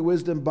fleshly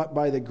wisdom, but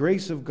by the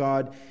grace of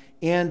God,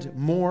 and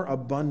more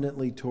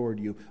abundantly toward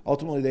you.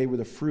 Ultimately, they were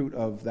the fruit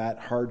of that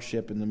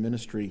hardship in the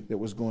ministry that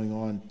was going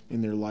on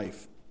in their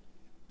life.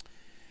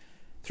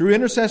 Through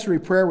intercessory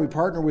prayer, we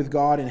partner with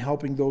God in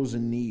helping those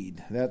in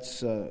need.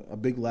 That's a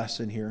big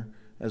lesson here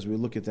as we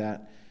look at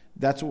that.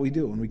 That's what we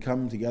do when we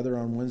come together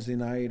on Wednesday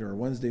night or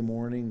Wednesday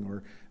morning,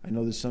 or I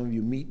know that some of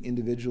you meet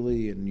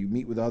individually and you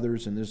meet with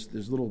others, and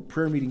there's little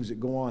prayer meetings that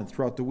go on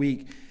throughout the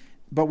week.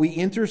 But we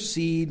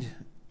intercede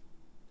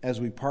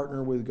as we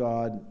partner with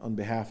God on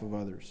behalf of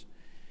others.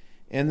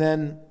 And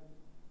then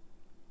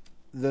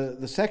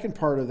the second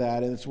part of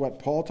that, and it's what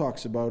Paul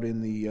talks about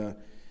in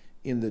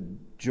the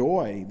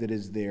joy that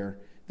is there,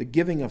 the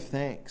giving of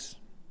thanks.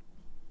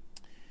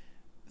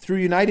 Through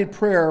united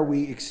prayer,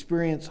 we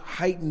experience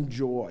heightened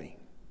joy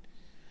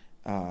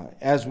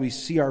as we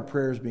see our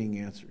prayers being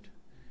answered.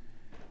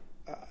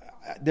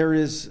 There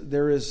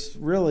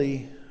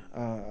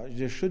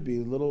should be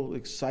little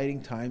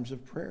exciting times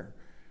of prayer,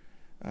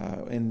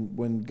 and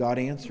when God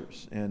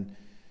answers. And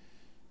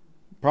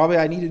probably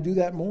I need to do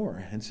that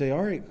more and say,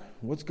 all right,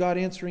 what's God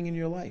answering in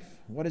your life?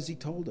 What has He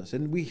told us?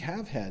 And we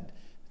have had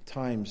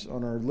times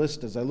on our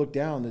list as I look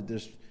down that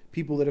there's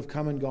people that have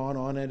come and gone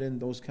on it and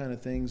those kind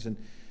of things. And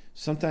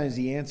sometimes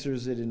He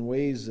answers it in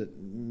ways that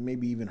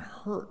maybe even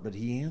hurt, but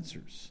He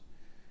answers.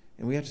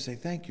 And we have to say,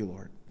 thank you,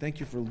 Lord.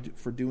 Thank you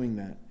for doing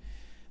that.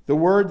 The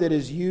word that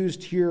is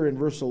used here in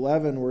verse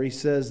 11 where he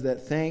says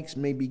that thanks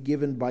may be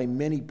given by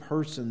many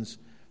persons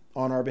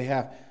on our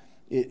behalf.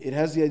 It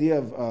has the idea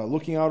of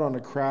looking out on a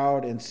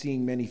crowd and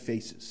seeing many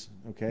faces,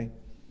 okay?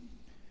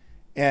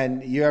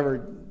 And you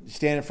ever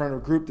stand in front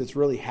of a group that's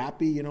really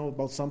happy,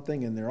 about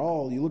something, and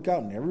you look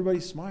out and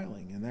everybody's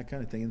smiling and that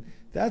kind of thing. And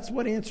that's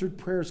what answered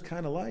prayer is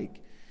kind of like.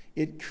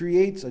 It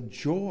creates a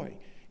joy.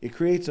 It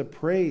creates a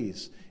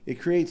praise. It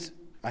creates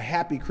a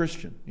happy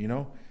Christian,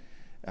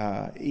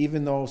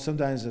 even though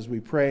sometimes as we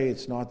pray,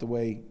 it's not the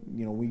way,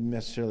 we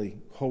necessarily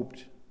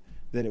hoped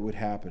that it would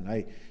happen.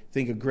 I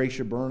think of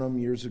Gracia Burnham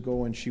years ago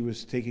when she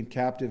was taken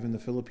captive in the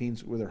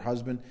Philippines with her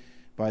husband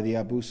by the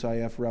Abu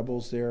Sayyaf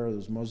rebels there,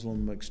 those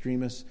Muslim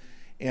extremists,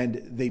 and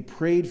they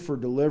prayed for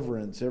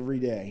deliverance every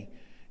day.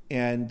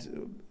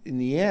 And in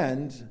the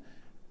end,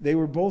 they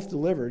were both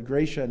delivered.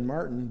 Gracia and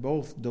Martin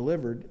both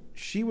delivered.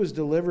 She was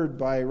delivered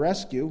by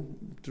rescue,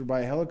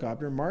 by a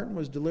helicopter. Martin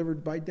was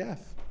delivered by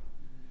death.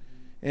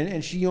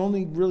 And she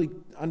only really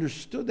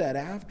understood that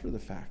after the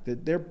fact,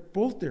 that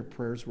both their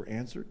prayers were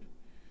answered.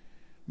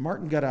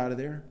 Martin got out of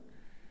there,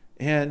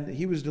 and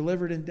he was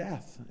delivered in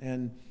death.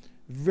 And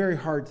very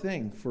hard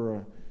thing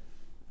for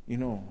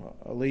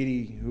a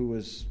lady who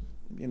was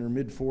in her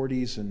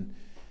mid-40s and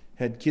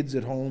had kids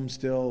at home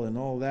still and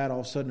all that. All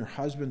of a sudden, her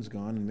husband's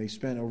gone, and they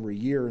spent over a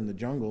year in the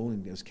jungle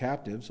and as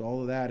captives,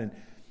 all of that. And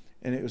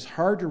it was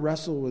hard to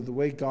wrestle with the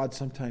way God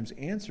sometimes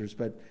answers,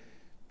 but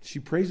she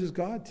praises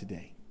God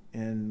today.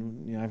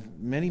 And I've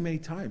many, many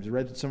times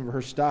read some of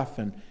her stuff,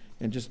 and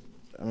just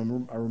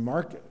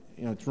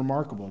it's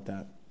remarkable at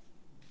that.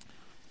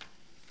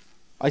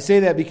 I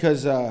say that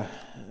because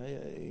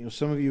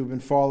some of you have been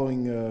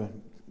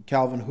following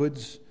Calvin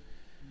Hood's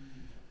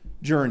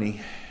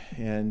journey,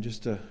 and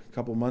just a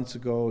couple months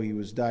ago he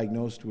was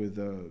diagnosed with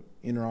an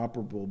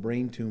inoperable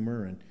brain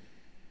tumor,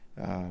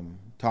 and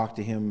talked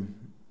to him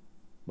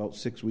about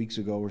 6 weeks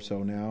ago or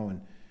so now, and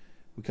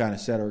we kind of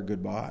said our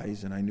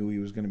goodbyes, and I knew he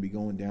was going to be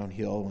going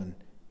downhill,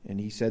 and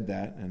he said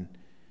that. And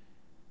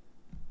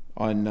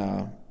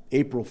on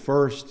April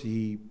 1st,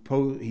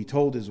 he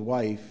told his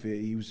wife,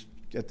 he was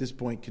at this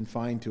point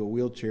confined to a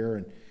wheelchair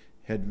and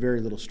had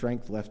very little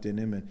strength left in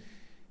him, and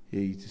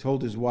he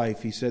told his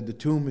wife, he said, the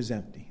tomb is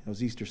empty. It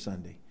was Easter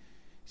Sunday.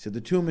 He said,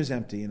 the tomb is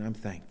empty, and I'm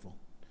thankful.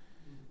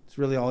 It's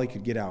really all he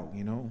could get out,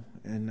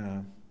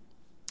 and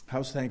I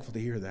was thankful to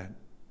hear that.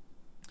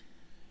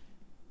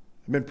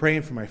 I've been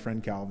praying for my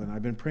friend Calvin.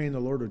 I've been praying the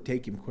Lord would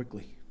take him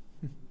quickly.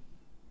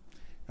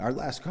 Our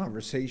last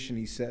conversation,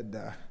 he said,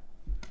 I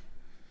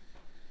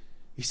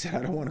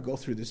don't want to go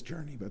through this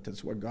journey, but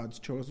that's what God's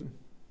chosen.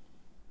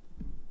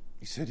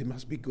 He said, it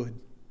must be good.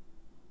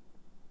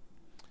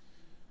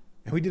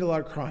 And we did a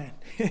lot of crying.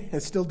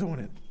 Still doing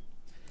it.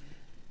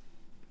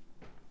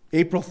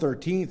 April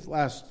 13th,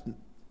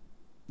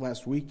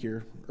 last week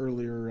here,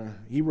 earlier,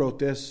 he wrote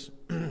this.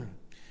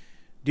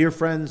 Dear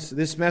friends,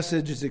 this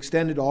message is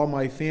extended to all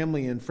my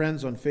family and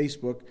friends on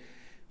Facebook.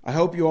 I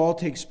hope you all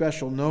take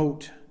special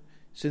note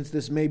since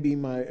this may be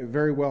my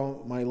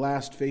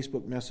last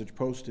Facebook message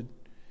posted.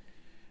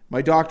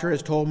 My doctor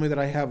has told me that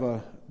I have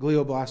a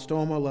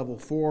glioblastoma level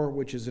 4,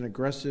 which is an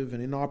aggressive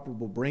and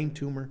inoperable brain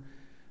tumor.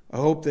 I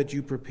hope that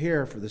you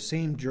prepare for the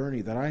same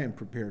journey that I am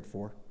prepared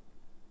for.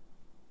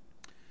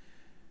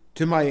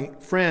 To my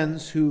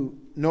friends who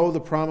know the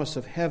promise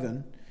of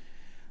heaven,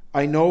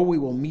 I know we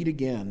will meet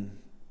again.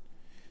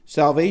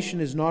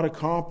 Salvation is not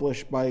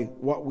accomplished by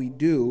what we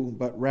do,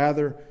 but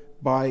rather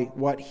by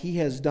what He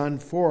has done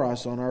for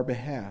us on our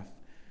behalf.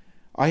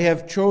 I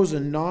have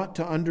chosen not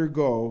to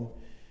undergo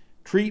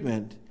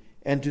treatment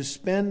and to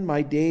spend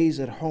my days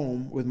at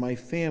home with my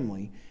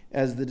family,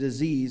 as the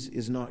disease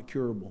is not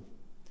curable.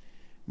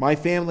 My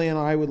family and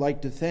I would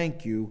like to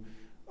thank you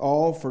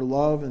all for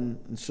love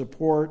and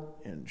support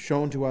and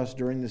shown to us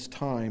during this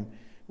time.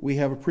 We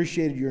have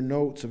appreciated your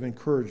notes of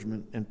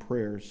encouragement and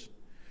prayers.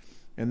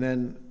 And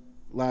then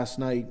last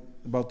night,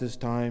 about this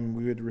time,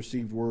 we had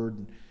received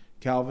word,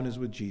 Calvin is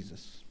with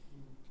Jesus.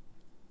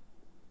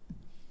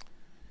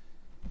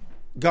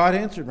 God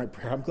answered my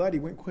prayer. I'm glad He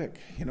went quick,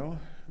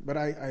 But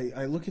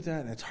I look at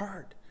that and it's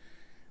hard.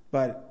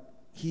 But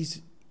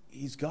He's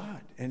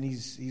God, and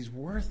He's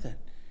worth it.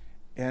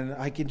 And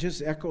I can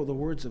just echo the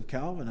words of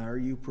Calvin. Are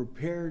you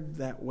prepared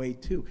that way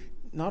too?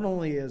 Not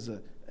only as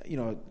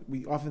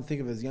we often think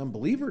of as the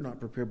unbeliever not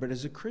prepared, but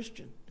as a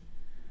Christian.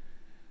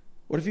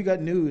 What if you got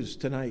news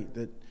tonight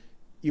that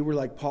you were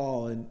like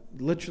Paul, and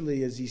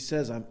literally, as he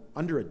says, I'm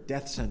under a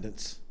death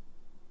sentence?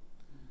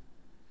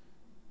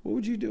 What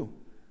would you do?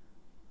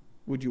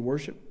 Would you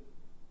worship?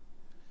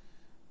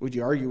 Would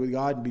you argue with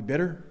God and be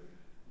bitter?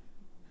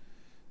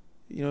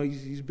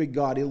 He's a big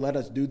God. He'll let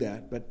us do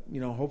that. But,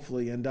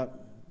 hopefully end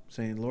up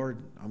saying, Lord,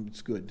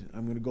 it's good.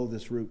 I'm going to go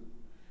this route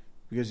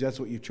because that's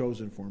what you've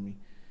chosen for me.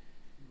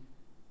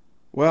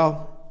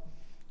 Well,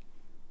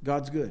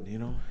 God's good,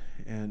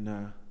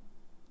 and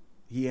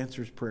He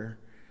answers prayer.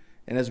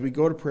 And as we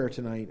go to prayer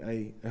tonight,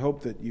 I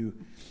hope that you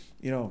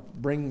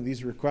bring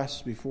these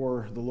requests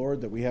before the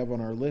Lord that we have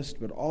on our list,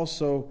 but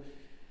also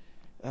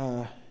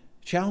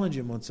challenge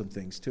Him on some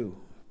things too.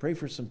 Pray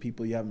for some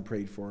people you haven't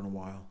prayed for in a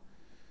while.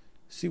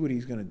 See what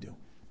He's going to do.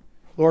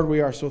 Lord,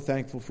 we are so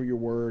thankful for your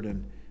word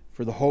and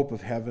for the hope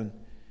of heaven.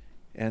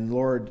 And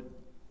Lord,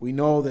 we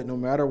know that no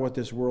matter what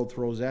this world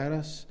throws at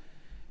us,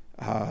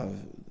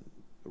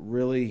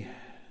 really,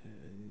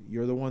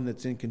 you're the one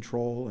that's in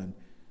control, and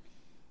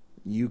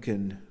you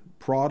can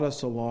prod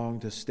us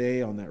along to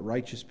stay on that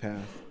righteous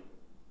path.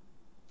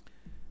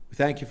 We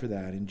thank you for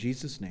that. In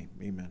Jesus' name,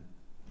 amen.